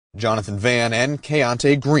Jonathan Van and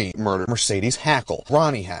Keontae Green murdered Mercedes Hackle,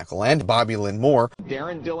 Ronnie Hackle, and Bobby Lynn Moore.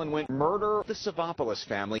 Darren Dillon went murder the Savopoulos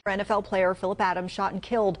family. NFL player Philip Adams shot and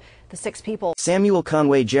killed the 6 people. Samuel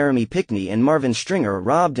Conway, Jeremy Pickney, and Marvin Stringer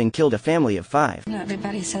robbed and killed a family of 5. You know,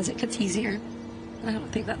 everybody says it gets easier. I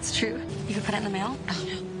don't think that's true. You could put it in the mail? Oh,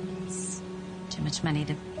 no. It's too much money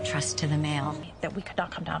to trust to the mail. That we could not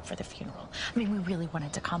come down for the funeral. I mean, we really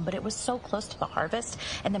wanted to come, but it was so close to the harvest,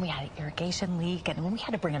 and then we had an irrigation leak, and then we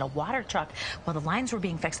had to bring in a water truck while the lines were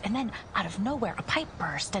being fixed, and then out of nowhere, a pipe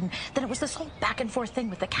burst, and then it was this whole back and forth thing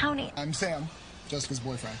with the county. I'm Sam, Jessica's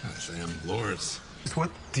boyfriend. Hi, Sam. Lawrence. What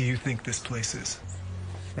do you think this place is?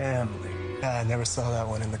 Family. I never saw that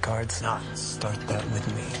one in the cards. Start that with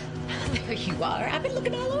me. There you are. I've been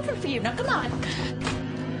looking all over for you. Now, come on.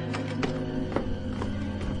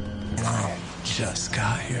 And I just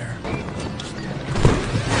got here.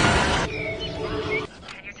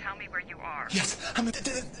 Can you tell me where you are? Yes, I'm at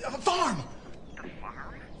a farm. The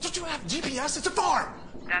farm? Don't you have GPS? It's a farm.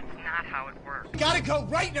 That's not how it works. Gotta go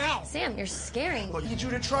right now. Sam, you're scaring me. I need you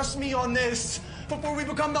to trust me on this before we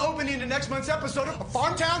become the opening to next month's episode of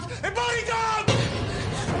Farm Towns and Body Dogs!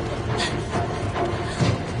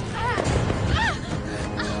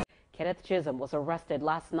 Kenneth Chisholm was arrested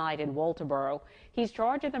last night in Walterboro. He's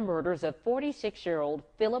charged in the murders of 46-year-old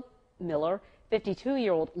Philip Miller,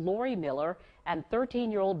 52-year-old Lori Miller, and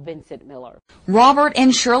 13-year-old Vincent Miller. Robert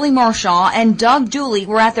and Shirley Marshaw and Doug Dooley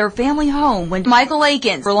were at their family home when Michael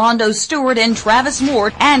Akins, Rolando Stewart, and Travis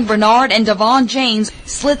Moore and Bernard and Devon James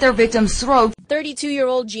slit their victim's throat.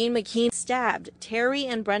 32-year-old Jean McKean stabbed Terry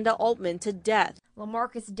and Brenda Altman to death.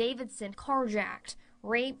 LaMarcus Davidson carjacked,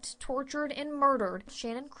 raped, tortured, and murdered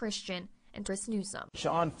Shannon Christian and Tris Newsom.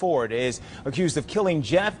 Sean Ford is accused of killing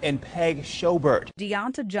Jeff and Peg Schobert.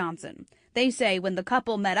 Deonta Johnson. They say when the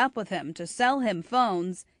couple met up with him to sell him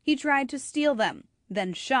phones, he tried to steal them,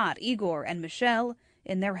 then shot Igor and Michelle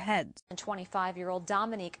in their heads. And 25-year-old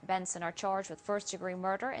Dominique Benson are charged with first-degree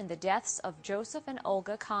murder in the deaths of Joseph and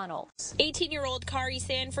Olga Connell. 18-year-old Kari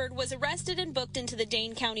Sanford was arrested and booked into the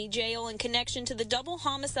Dane County Jail in connection to the double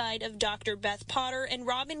homicide of Dr. Beth Potter and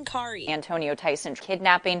Robin Kari. Antonio Tyson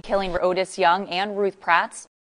kidnapping, killing Otis Young and Ruth Pratt.